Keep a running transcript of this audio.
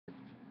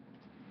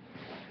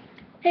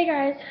Hey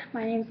guys,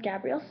 my name is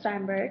Gabrielle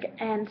Steinberg,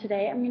 and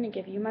today I'm going to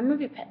give you my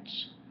movie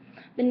pitch.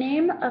 The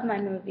name of my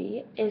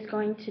movie is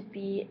going to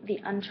be The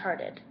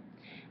Uncharted,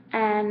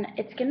 and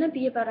it's going to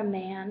be about a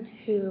man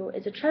who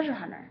is a treasure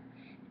hunter,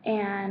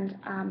 and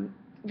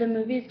the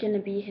movie is going to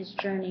be his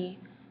journey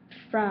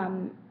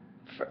throughout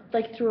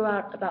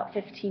about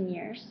 15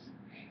 years,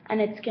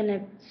 and it's going to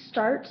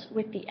start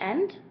with the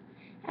end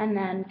and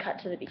then cut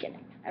to the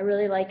beginning. I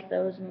really like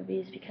those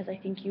movies because I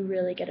think you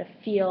really get a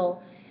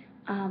feel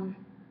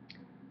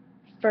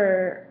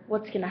for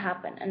what's going to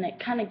happen, and it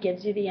kind of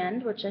gives you the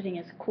end, which I think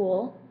is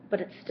cool,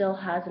 but it still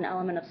has an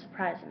element of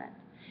surprise in it.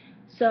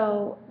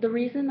 So the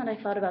reason that I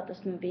thought about this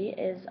movie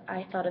is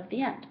I thought of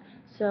the end.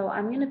 So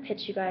I'm going to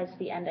pitch you guys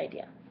the end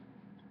idea.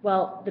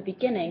 Well, the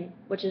beginning,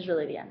 which is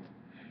really the end.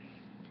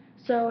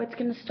 So it's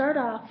going to start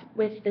off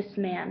with this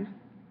man.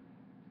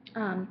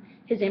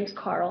 His name's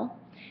Carl,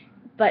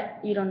 but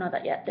you don't know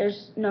that yet.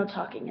 There's no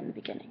talking in the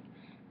beginning.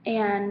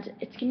 And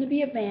it's going to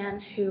be a man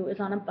who is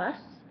on a bus,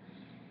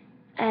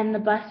 and the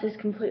bus is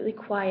completely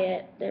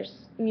quiet.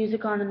 There's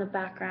music on in the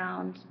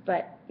background,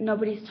 but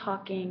nobody's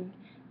talking.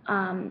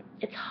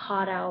 It's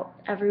hot out.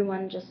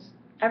 Everyone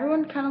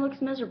kind of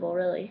looks miserable,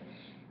 really.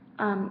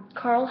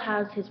 Carl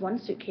has his one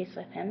suitcase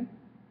with him,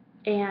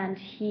 and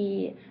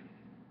he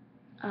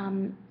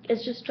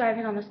is just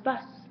driving on this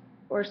bus,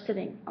 or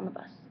sitting on the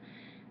bus.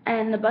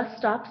 And the bus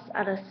stops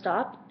at a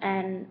stop,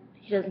 and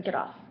he doesn't get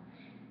off.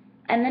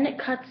 And then it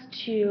cuts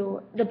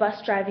to the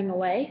bus driving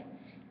away,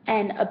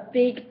 and a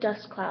big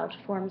dust cloud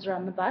forms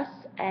around the bus,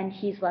 and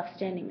he's left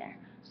standing there.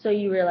 So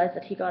you realize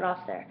that he got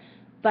off there.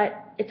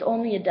 But it's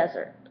only a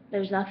desert.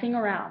 There's nothing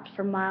around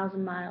for miles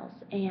and miles,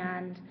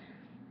 and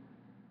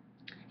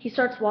he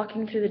starts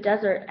walking through the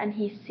desert, and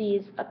he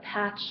sees a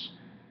patch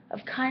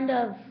of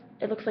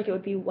it looks like it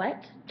would be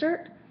wet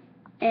dirt,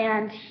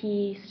 and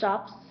he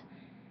stops,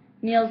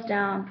 kneels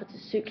down, puts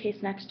his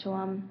suitcase next to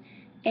him,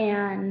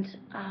 and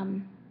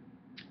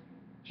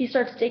he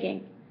starts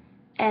digging,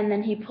 and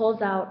then he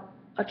pulls out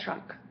a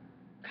trunk,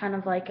 kind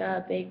of like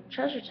a big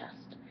treasure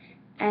chest.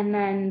 And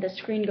then the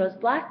screen goes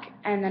black,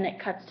 and then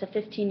it cuts to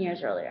 15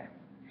 years earlier.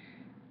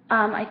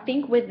 I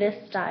think with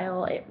this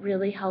style, it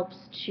really helps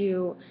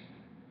to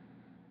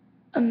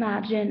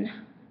imagine,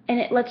 and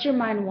it lets your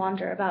mind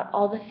wander about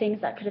all the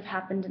things that could have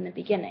happened in the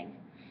beginning.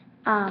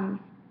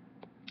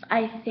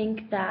 I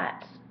think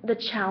that the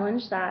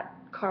challenge that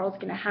Carl's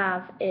going to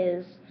have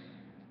is,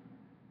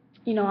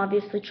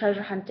 obviously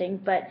treasure hunting,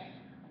 but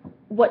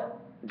what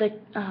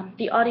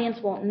the audience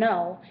won't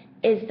know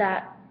is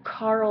that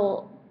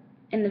Carl,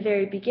 in the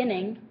very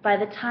beginning, by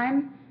the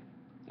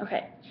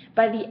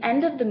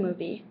end of the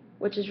movie,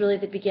 which is really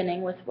the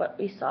beginning with what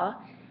we saw,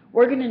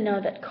 we're going to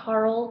know that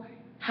Carl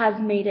has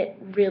made it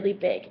really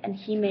big, and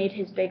he made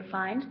his big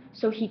find,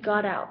 so he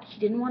got out. He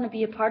didn't want to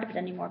be a part of it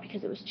anymore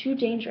because it was too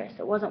dangerous.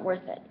 It wasn't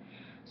worth it.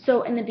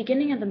 So in the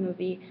beginning of the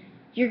movie,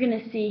 you're going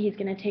to see he's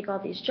going to take all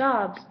these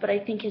jobs, but I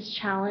think his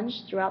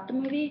challenge throughout the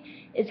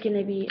movie is going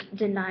to be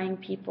denying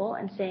people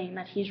and saying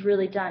that he's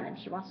really done and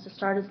he wants to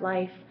start his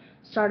life,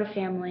 start a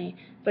family,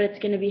 but it's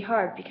going to be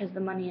hard because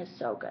the money is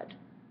so good.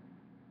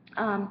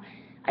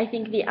 I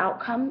think the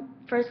outcome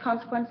for his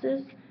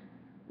consequences,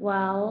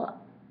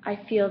 well, I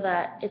feel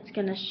that it's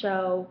going to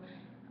show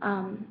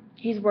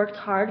he's worked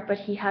hard, but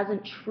he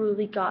hasn't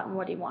truly gotten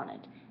what he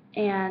wanted.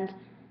 And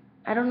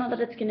I don't know that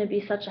it's going to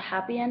be such a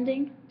happy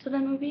ending to the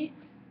movie,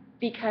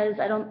 because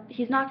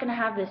he's not going to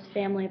have this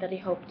family that he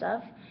hoped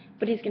of,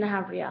 but he's going to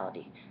have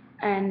reality.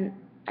 And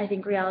I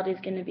think reality is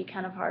going to be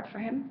kind of hard for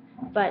him,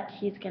 but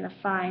he's going to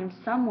find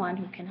someone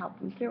who can help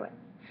him through it.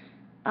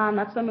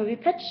 That's my movie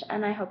pitch,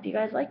 and I hope you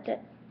guys liked it.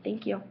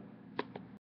 Thank you.